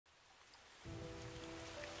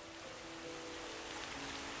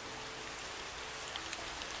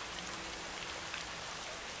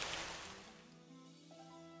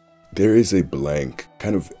There is a blank,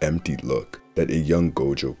 kind of empty look that a young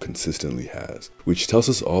Gojo consistently has, which tells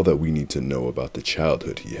us all that we need to know about the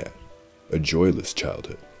childhood he had. A joyless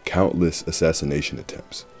childhood, countless assassination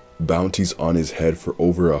attempts, bounties on his head for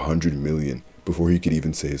over 100 million before he could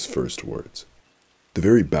even say his first words. The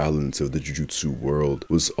very balance of the Jujutsu world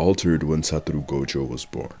was altered when Satoru Gojo was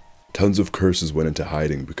born. Tons of curses went into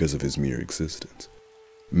hiding because of his mere existence.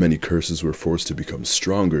 Many curses were forced to become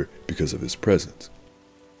stronger because of his presence.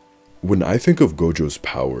 When I think of Gojo's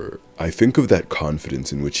power, I think of that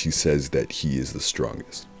confidence in which he says that he is the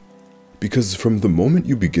strongest. Because from the moment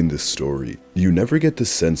you begin this story, you never get the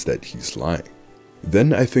sense that he's lying.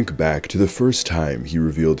 Then I think back to the first time he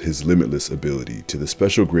revealed his limitless ability to the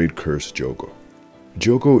special grade curse Jogo.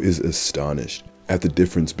 Jogo is astonished at the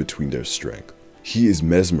difference between their strength. He is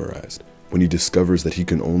mesmerized when he discovers that he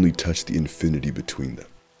can only touch the infinity between them.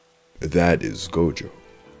 That is Gojo.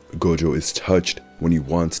 Gojo is touched when he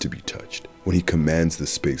wants to be touched, when he commands the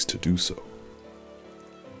space to do so.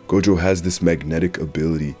 Gojo has this magnetic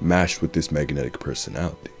ability mashed with this magnetic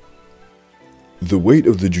personality. The weight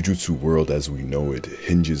of the Jujutsu world as we know it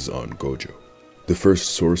hinges on Gojo, the first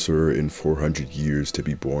sorcerer in 400 years to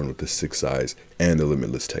be born with the 6 eyes and a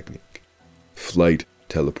limitless technique. Flight,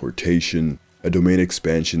 teleportation, a domain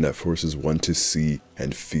expansion that forces one to see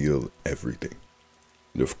and feel everything.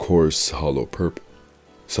 And of course, hollow purple.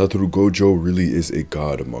 Satoru Gojo really is a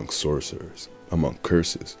god among sorcerers, among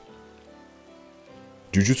curses.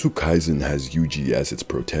 Jujutsu Kaisen has Yuji as its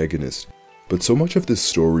protagonist, but so much of this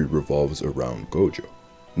story revolves around Gojo.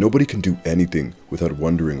 Nobody can do anything without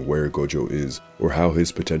wondering where Gojo is or how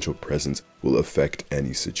his potential presence will affect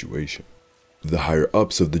any situation. The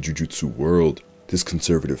higher-ups of the Jujutsu world, this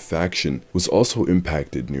conservative faction, was also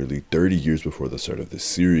impacted nearly 30 years before the start of this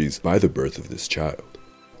series by the birth of this child.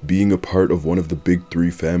 Being a part of one of the big 3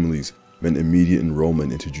 families meant immediate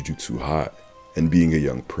enrollment into Jujutsu High, and being a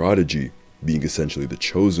young prodigy, being essentially the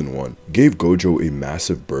chosen one, gave Gojo a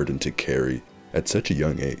massive burden to carry at such a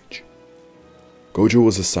young age. Gojo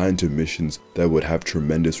was assigned to missions that would have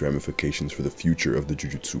tremendous ramifications for the future of the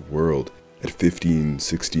Jujutsu world at 15,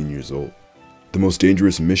 16 years old. The most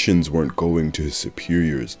dangerous missions weren't going to his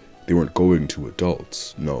superiors, they weren't going to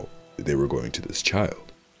adults, no, they were going to this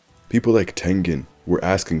child. People like Tengen were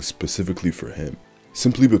asking specifically for him.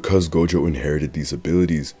 Simply because Gojo inherited these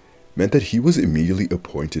abilities meant that he was immediately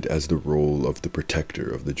appointed as the role of the protector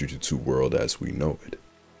of the Jujutsu world as we know it.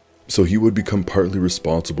 So he would become partly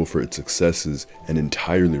responsible for its successes and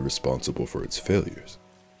entirely responsible for its failures.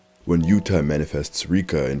 When Yuta manifests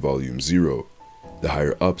Rika in Volume 0, the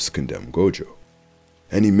higher-ups condemn Gojo.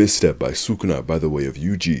 Any misstep by Sukuna by the way of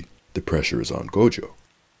Yuji, the pressure is on Gojo.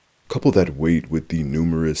 Couple that weight with the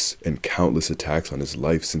numerous and countless attacks on his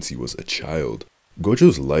life since he was a child,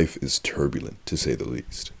 Gojo's life is turbulent, to say the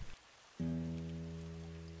least.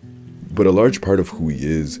 But a large part of who he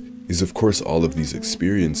is of course all of these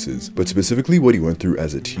experiences, but specifically what he went through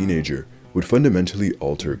as a teenager would fundamentally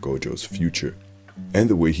alter Gojo's future, and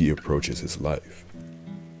the way he approaches his life.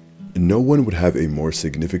 No one would have a more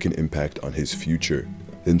significant impact on his future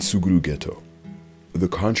than Suguru Geto. The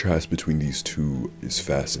contrast between these two is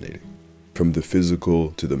fascinating. From the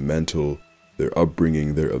physical to the mental, their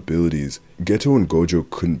upbringing, their abilities, Geto and Gojo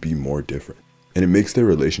couldn't be more different, and it makes their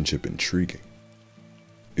relationship intriguing.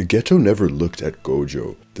 Geto never looked at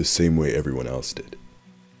Gojo the same way everyone else did.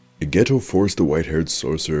 Geto forced the white-haired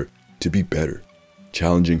sorcerer to be better,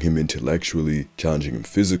 challenging him intellectually, challenging him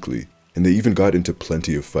physically, and they even got into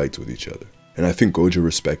plenty of fights with each other. And I think Gojo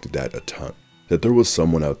respected that a ton. That there was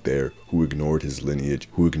someone out there who ignored his lineage,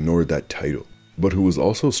 who ignored that title, but who was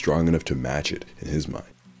also strong enough to match it in his mind.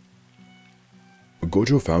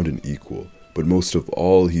 Gojo found an equal, but most of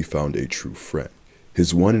all he found a true friend,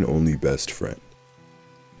 his one and only best friend.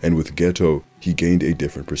 And with Geto, he gained a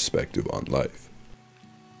different perspective on life.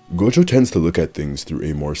 Gojo tends to look at things through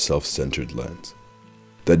a more self-centered lens.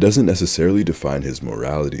 That doesn't necessarily define his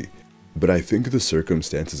morality, but I think the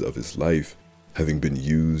circumstances of his life, having been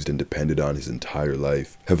used and depended on his entire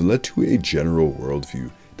life, have led to a general worldview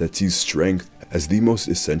that sees strength as the most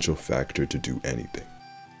essential factor to do anything.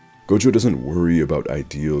 Gojo doesn't worry about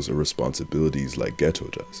ideals or responsibilities like Geto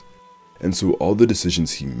does. And so all the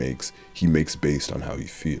decisions he makes based on how he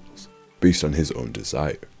feels, based on his own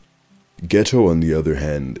desire. Geto, on the other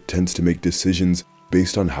hand, tends to make decisions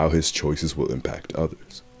based on how his choices will impact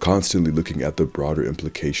others, constantly looking at the broader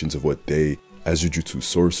implications of what they, as Jujutsu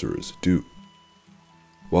sorcerers, do.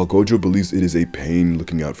 While Gojo believes it is a pain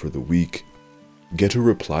looking out for the weak, Geto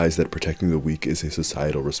replies that protecting the weak is a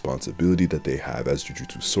societal responsibility that they have as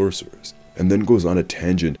Jujutsu sorcerers, and then goes on a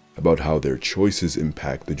tangent about how their choices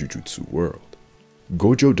impact the Jujutsu world.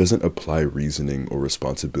 Gojo doesn't apply reasoning or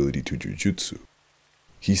responsibility to Jujutsu.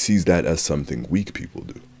 He sees that as something weak people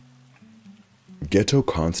do. Geto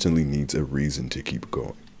constantly needs a reason to keep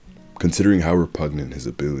going, considering how repugnant his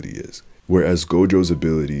ability is, whereas Gojo's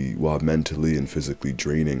ability, while mentally and physically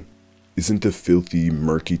draining, isn't the filthy,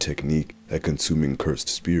 murky technique that consuming cursed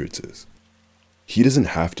spirits is. He doesn't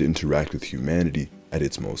have to interact with humanity at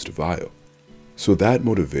its most vile. So that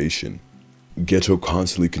motivation, Geto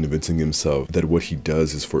constantly convincing himself that what he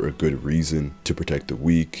does is for a good reason, to protect the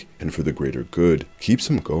weak, and for the greater good, keeps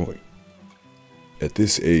him going. At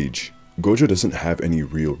this age, Gojo doesn't have any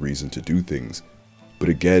real reason to do things, but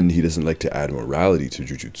again, he doesn't like to add morality to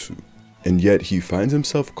Jujutsu, and yet he finds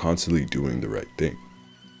himself constantly doing the right thing.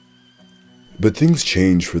 But things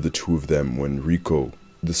change for the two of them when Riko,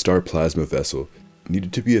 the star plasma vessel,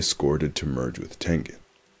 needed to be escorted to merge with Tengen.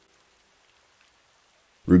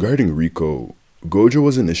 Regarding Riko, Gojo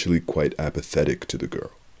was initially quite apathetic to the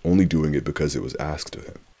girl, only doing it because it was asked of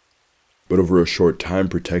him. But over a short time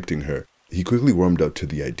protecting her, he quickly warmed up to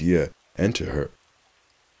the idea and to her.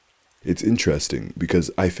 It's interesting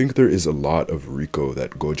because I think there is a lot of Riko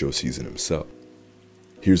that Gojo sees in himself.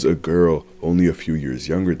 Here's a girl only a few years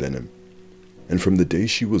younger than him, and from the day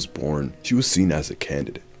she was born, she was seen as a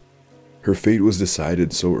candidate. Her fate was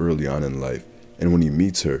decided so early on in life, and when he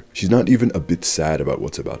meets her, she's not even a bit sad about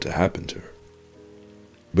what's about to happen to her.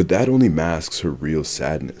 But that only masks her real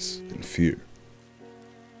sadness and fear.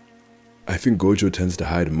 I think Gojo tends to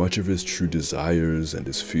hide much of his true desires and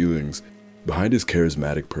his feelings behind his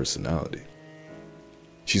charismatic personality.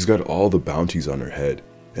 She's got all the bounties on her head,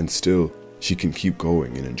 and still, she can keep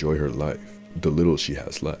going and enjoy her life, the little she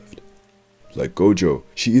has left. Like Gojo,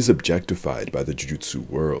 she is objectified by the Jujutsu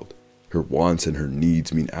world. Her wants and her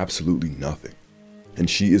needs mean absolutely nothing, and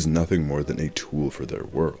she is nothing more than a tool for their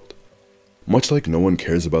world. Much like no one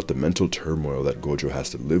cares about the mental turmoil that Gojo has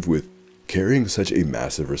to live with, carrying such a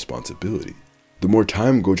massive responsibility. The more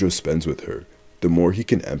time Gojo spends with her, the more he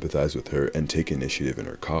can empathize with her and take initiative in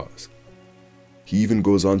her cause. He even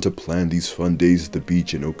goes on to plan these fun days at the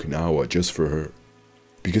beach in Okinawa just for her,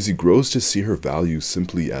 because he grows to see her value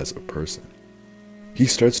simply as a person. He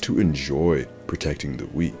starts to enjoy protecting the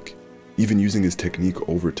weak, even using his technique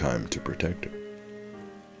over time to protect her.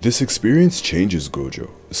 This experience changes Gojo,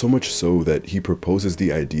 so much so that he proposes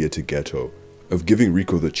the idea to Geto of giving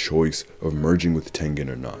Riko the choice of merging with Tengen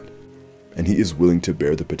or not, and he is willing to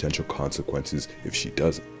bear the potential consequences if she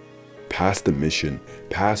doesn't. Past the mission,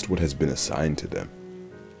 past what has been assigned to them.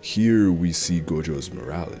 Here we see Gojo's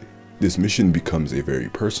morality. This mission becomes a very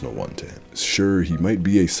personal one to him. Sure, he might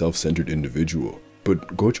be a self-centered individual, but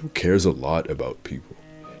Gojo cares a lot about people.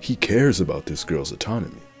 He cares about this girl's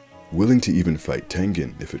autonomy, willing to even fight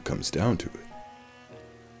Tengen if it comes down to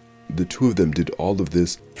it. The two of them did all of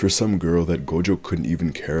this for some girl that Gojo couldn't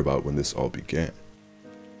even care about when this all began.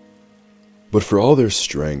 But for all their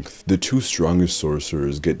strength, the two strongest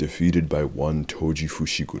sorcerers get defeated by one Toji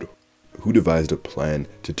Fushiguro, who devised a plan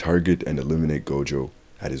to target and eliminate Gojo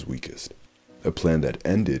at his weakest, a plan that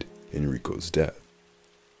ended in Riko's death.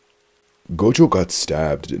 Gojo got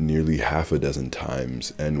stabbed nearly half a dozen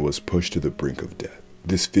times and was pushed to the brink of death,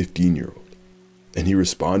 this 15-year-old, and he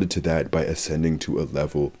responded to that by ascending to a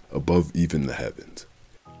level above even the heavens.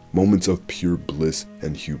 Moments of pure bliss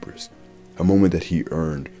and hubris, a moment that he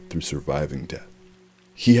earned through surviving death.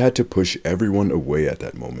 He had to push everyone away at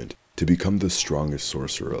that moment to become the strongest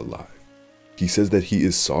sorcerer alive. He says that he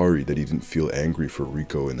is sorry that he didn't feel angry for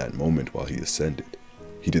Riko in that moment while he ascended.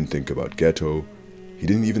 He didn't think about Geto. He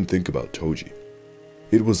didn't even think about Toji.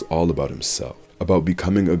 It was all about himself, about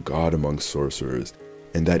becoming a god among sorcerers,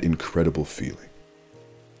 and that incredible feeling.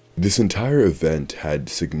 This entire event had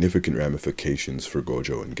significant ramifications for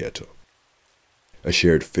Gojo and Geto. A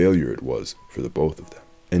shared failure it was for the both of them,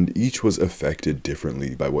 and each was affected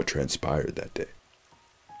differently by what transpired that day.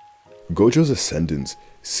 Gojo's ascendance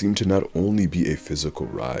seemed to not only be a physical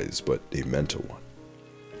rise, but a mental one.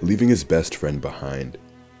 Leaving his best friend behind,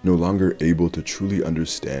 no longer able to truly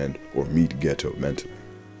understand or meet Geto mentally.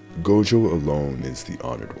 Gojo alone is the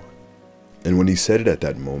honored one. And when he said it at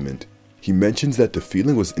that moment, he mentions that the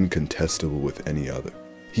feeling was incontestable with any other.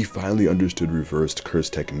 He finally understood reversed curse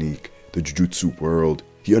technique, the Jujutsu world.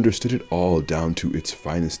 He understood it all down to its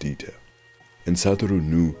finest detail. And Satoru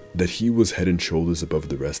knew that he was head and shoulders above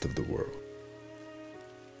the rest of the world.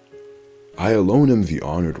 I alone am the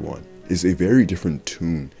honored one is a very different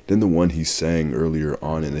tune than the one he sang earlier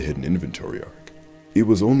on in the Hidden Inventory arc. It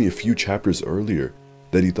was only a few chapters earlier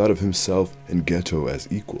that he thought of himself and Geto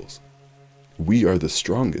as equals. We are the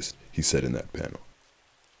strongest, he said in that panel.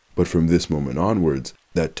 But from this moment onwards,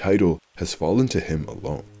 that title has fallen to him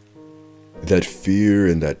alone. That fear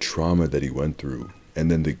and that trauma that he went through, and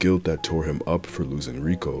then the guilt that tore him up for losing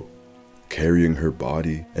Riko, carrying her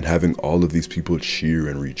body and having all of these people cheer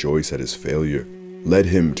and rejoice at his failure, led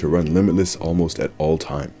him to run limitless almost at all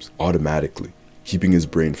times, automatically, keeping his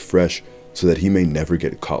brain fresh so that he may never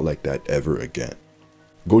get caught like that ever again.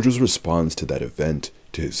 Gojo's response to that event,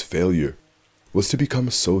 to his failure, was to become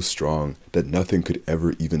so strong that nothing could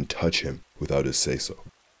ever even touch him without his say-so.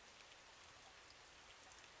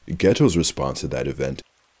 Geto's response to that event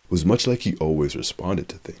was much like he always responded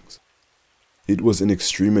to things. It was an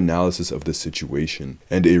extreme analysis of the situation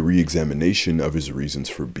and a re-examination of his reasons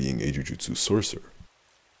for being a Jujutsu sorcerer.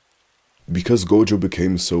 Because Gojo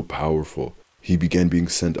became so powerful, he began being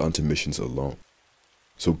sent onto missions alone.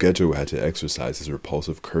 So Geto had to exercise his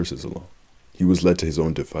repulsive curses alone. He was led to his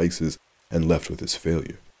own devices and left with his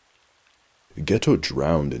failure. Geto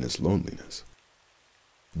drowned in his loneliness.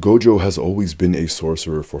 Gojo has always been a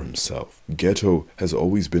sorcerer for himself. Geto has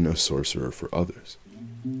always been a sorcerer for others.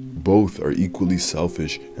 Both are equally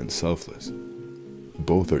selfish and selfless.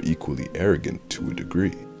 Both are equally arrogant to a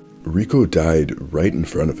degree. Riko died right in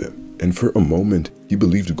front of him, and for a moment he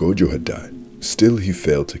believed Gojo had died. Still, he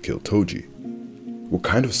failed to kill Toji. What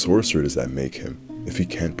kind of sorcerer does that make him if he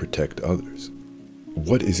can't protect others?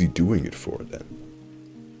 What is he doing it for then?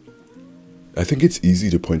 I think it's easy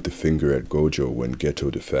to point the finger at Gojo when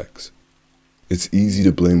Geto defects. It's easy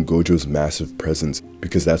to blame Gojo's massive presence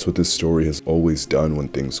because that's what this story has always done when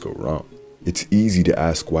things go wrong. It's easy to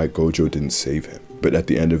ask why Gojo didn't save him, but at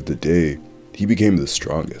the end of the day, he became the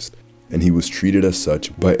strongest, and he was treated as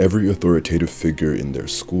such by every authoritative figure in their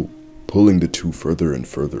school, pulling the two further and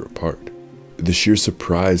further apart. The sheer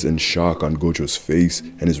surprise and shock on Gojo's face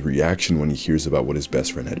and his reaction when he hears about what his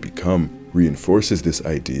best friend had become reinforces this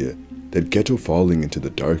idea that Geto falling into the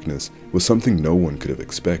darkness was something no one could have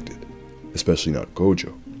expected, especially not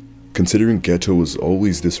Gojo, considering Geto was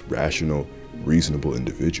always this rational, reasonable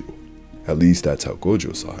individual. At least that's how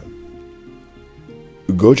Gojo saw him.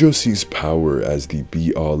 Gojo sees power as the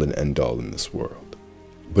be-all and end-all in this world,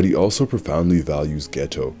 but he also profoundly values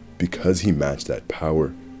Geto because he matched that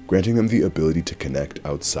power, granting them the ability to connect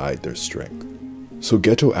outside their strength. So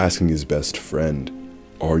Geto asking his best friend,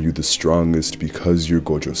 "Are you the strongest because you're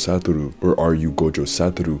Gojo Satoru, or are you Gojo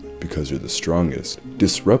Satoru because you're the strongest?"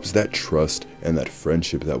 disrupts that trust and that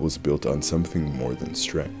friendship that was built on something more than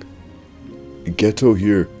strength. Geto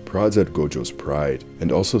here prods at Gojo's pride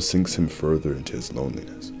and also sinks him further into his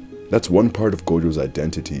loneliness. That's one part of Gojo's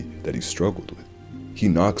identity that he struggled with. He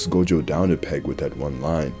knocks Gojo down a peg with that one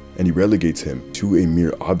line, and he relegates him to a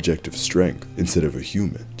mere object of strength instead of a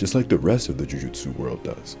human, just like the rest of the Jujutsu world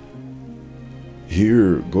does.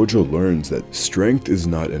 Here, Gojo learns that strength is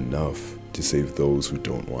not enough to save those who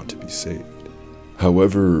don't want to be saved.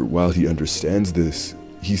 However, while he understands this,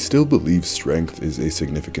 he still believes strength is a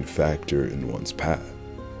significant factor in one's path.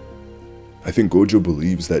 I think Gojo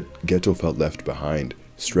believes that Geto felt left behind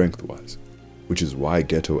strength-wise, which is why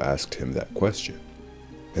Geto asked him that question.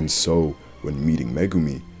 And so, when meeting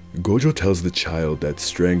Megumi, Gojo tells the child that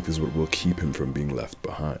strength is what will keep him from being left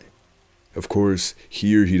behind. Of course,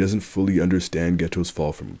 here he doesn't fully understand Geto's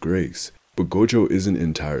fall from grace, but Gojo isn't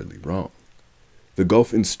entirely wrong. The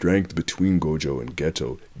gulf in strength between Gojo and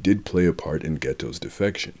Geto did play a part in Geto's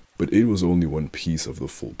defection, but it was only one piece of the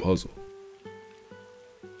full puzzle.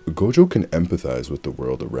 Gojo can empathize with the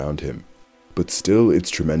world around him, but still it's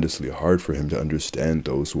tremendously hard for him to understand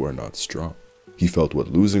those who are not strong. He felt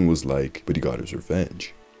what losing was like, but he got his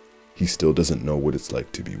revenge. He still doesn't know what it's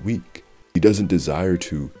like to be weak. He doesn't desire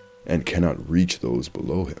to, and cannot reach those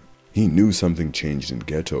below him. He knew something changed in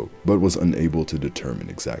Geto, but was unable to determine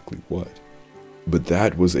exactly what. But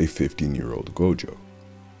that was a 15-year-old Gojo.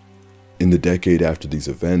 In the decade after these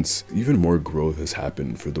events, even more growth has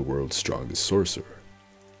happened for the world's strongest sorcerer.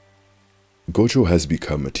 Gojo has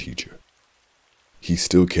become a teacher. He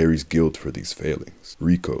still carries guilt for these failings.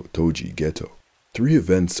 Riko, Toji, Geto. 3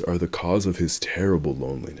 events are the cause of his terrible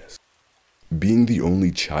loneliness. Being the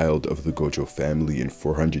only child of the Gojo family in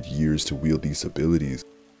 400 years to wield these abilities,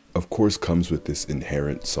 of course comes with this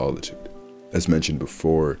inherent solitude. As mentioned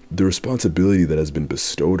before, the responsibility that has been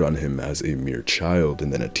bestowed on him as a mere child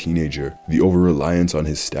and then a teenager, the over-reliance on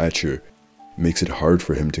his stature, makes it hard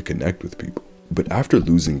for him to connect with people. But after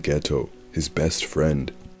losing Geto, his best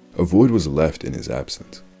friend, a void was left in his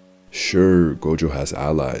absence. Sure, Gojo has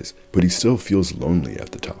allies, but he still feels lonely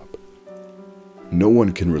at the top. No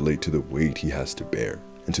one can relate to the weight he has to bear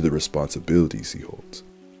and to the responsibilities he holds.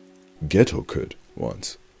 Geto could,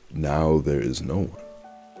 once. Now there is no one.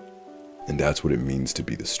 And that's what it means to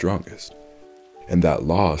be the strongest. And that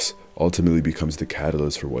loss ultimately becomes the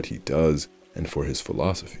catalyst for what he does and for his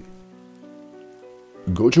philosophy.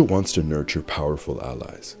 Gojo wants to nurture powerful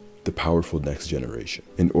allies, the powerful next generation,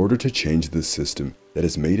 in order to change the system that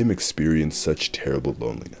has made him experience such terrible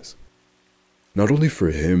loneliness. Not only for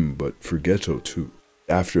him, but for Geto too.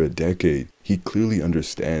 After a decade, he clearly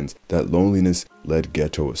understands that loneliness led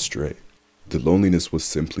Geto astray. The loneliness was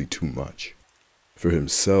simply too much. For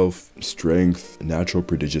himself, strength, natural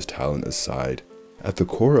prodigious talent aside, at the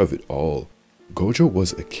core of it all, Gojo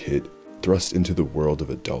was a kid thrust into the world of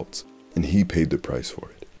adults, and he paid the price for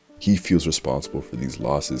it. He feels responsible for these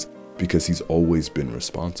losses because he's always been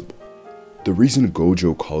responsible. The reason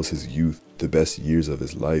Gojo calls his youth the best years of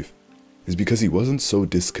his life is because he wasn't so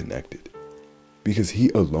disconnected, because he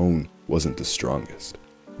alone wasn't the strongest,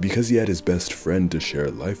 because he had his best friend to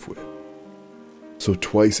share life with. So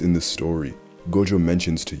twice in the story, Gojo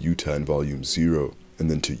mentions to Yuta in Volume 0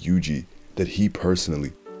 and then to Yuji that he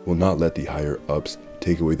personally will not let the higher-ups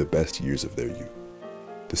take away the best years of their youth.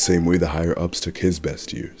 The same way the higher-ups took his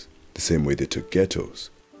best years, the same way they took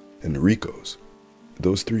Geto's and Riko's.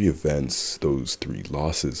 Those three events, those three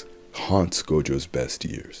losses, haunts Gojo's best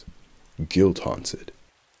years. Guilt haunts it.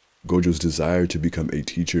 Gojo's desire to become a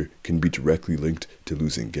teacher can be directly linked to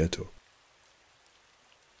losing Geto.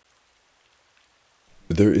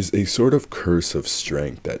 There is a sort of curse of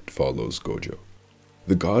strength that follows Gojo.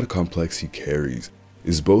 The god complex he carries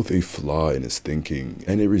is both a flaw in his thinking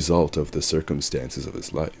and a result of the circumstances of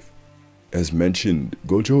his life. As mentioned,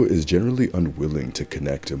 Gojo is generally unwilling to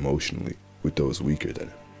connect emotionally with those weaker than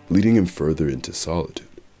him, leading him further into solitude.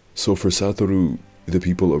 So for Satoru, the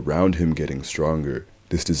people around him getting stronger,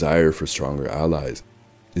 this desire for stronger allies,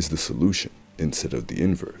 is the solution instead of the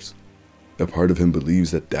inverse. A part of him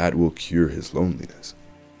believes that that will cure his loneliness.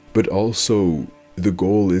 But also, the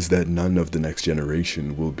goal is that none of the next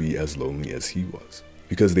generation will be as lonely as he was,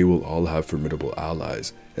 because they will all have formidable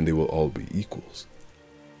allies and they will all be equals.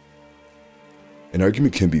 An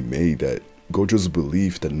argument can be made that Gojo's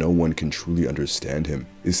belief that no one can truly understand him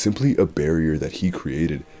is simply a barrier that he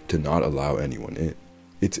created to not allow anyone in.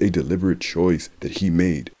 It's a deliberate choice that he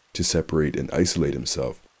made to separate and isolate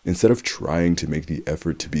himself instead of trying to make the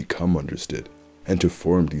effort to become understood and to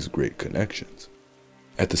form these great connections.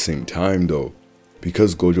 At the same time though,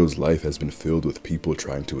 because Gojo's life has been filled with people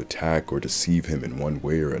trying to attack or deceive him in one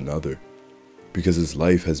way or another, because his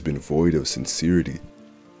life has been void of sincerity,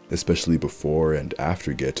 especially before and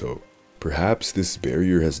after Geto, perhaps this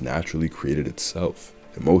barrier has naturally created itself,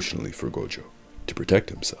 emotionally for Gojo, to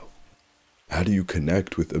protect himself. How do you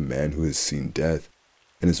connect with a man who has seen death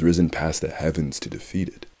and has risen past the heavens to defeat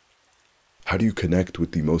it? How do you connect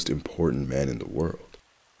with the most important man in the world?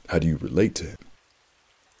 How do you relate to him?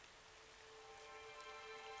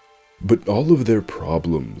 But all of their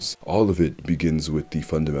problems, all of it begins with the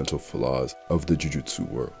fundamental flaws of the Jujutsu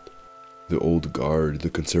world. The old guard, the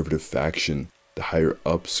conservative faction, the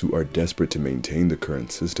higher-ups who are desperate to maintain the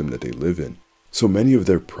current system that they live in. So many of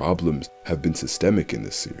their problems have been systemic in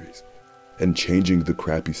this series, and changing the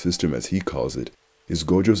crappy system, as he calls it, is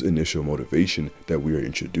Gojo's initial motivation that we are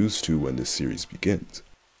introduced to when this series begins.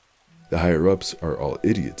 The higher-ups are all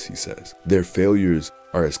idiots, he says. Their failures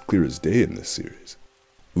are as clear as day in this series.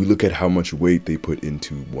 We look at how much weight they put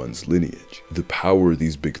into one's lineage, the power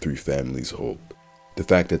these big three families hold, the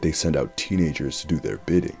fact that they send out teenagers to do their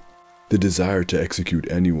bidding, the desire to execute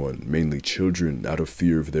anyone, mainly children, out of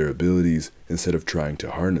fear of their abilities instead of trying to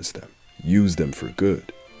harness them, use them for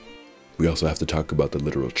good. We also have to talk about the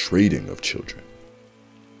literal trading of children.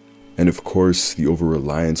 And of course, the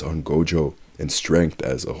over-reliance on Gojo and strength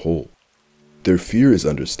as a whole. Their fear is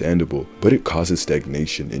understandable, but it causes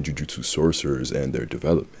stagnation in Jujutsu sorcerers and their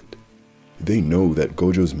development. They know that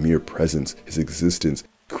Gojo's mere presence, his existence,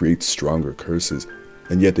 creates stronger curses,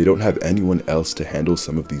 and yet they don't have anyone else to handle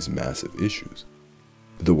some of these massive issues.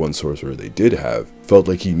 The one sorcerer they did have felt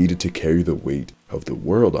like he needed to carry the weight of the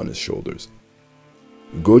world on his shoulders.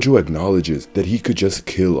 Gojo acknowledges that he could just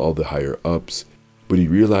kill all the higher-ups, but he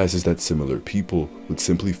realizes that similar people would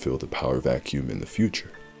simply fill the power vacuum in the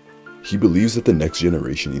future. He believes that the next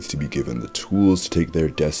generation needs to be given the tools to take their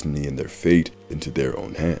destiny and their fate into their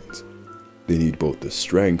own hands. They need both the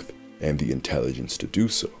strength and the intelligence to do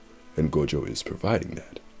so, and Gojo is providing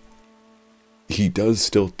that. He does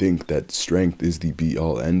still think that strength is the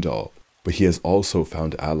be-all end-all, but he has also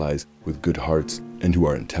found allies with good hearts and who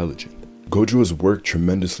are intelligent. Gojo has worked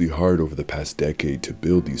tremendously hard over the past decade to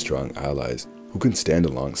build these strong allies who can stand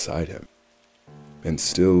alongside him. And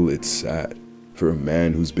still, it's sad for a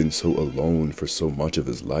man who's been so alone for so much of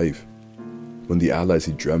his life. When the allies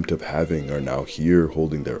he dreamt of having are now here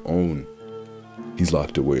holding their own, he's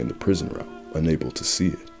locked away in the prison realm, unable to see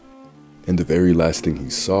it. And the very last thing he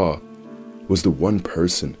saw was the one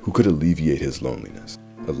person who could alleviate his loneliness.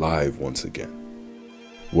 alive once again.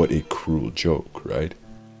 What a cruel joke, right?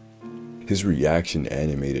 His reaction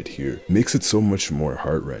animated here makes it so much more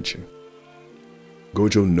heart-wrenching.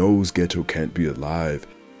 Gojo knows Geto can't be alive,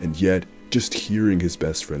 and yet just hearing his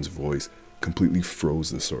best friend's voice completely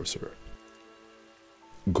froze the sorcerer.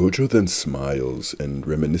 Gojo then smiles and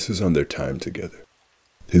reminisces on their time together,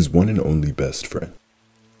 his one and only best friend.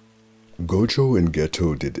 Gojo and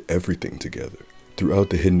Geto did everything together.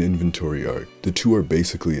 Throughout the hidden inventory arc, the two are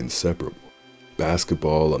basically inseparable.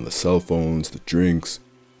 Basketball, on the cell phones, the drinks.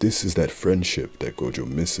 This is that friendship that Gojo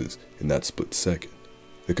misses in that split second,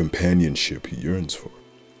 the companionship he yearns for.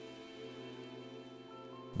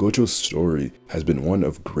 Gojo's story has been one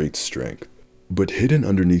of great strength, but hidden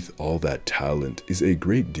underneath all that talent is a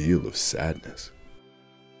great deal of sadness.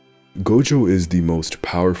 Gojo is the most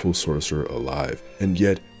powerful sorcerer alive, and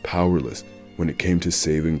yet powerless when it came to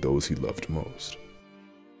saving those he loved most.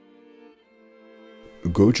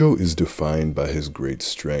 Gojo is defined by his great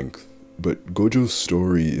strength, but Gojo's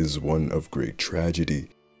story is one of great tragedy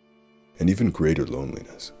and even greater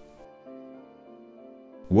loneliness.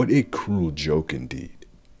 What a cruel joke indeed.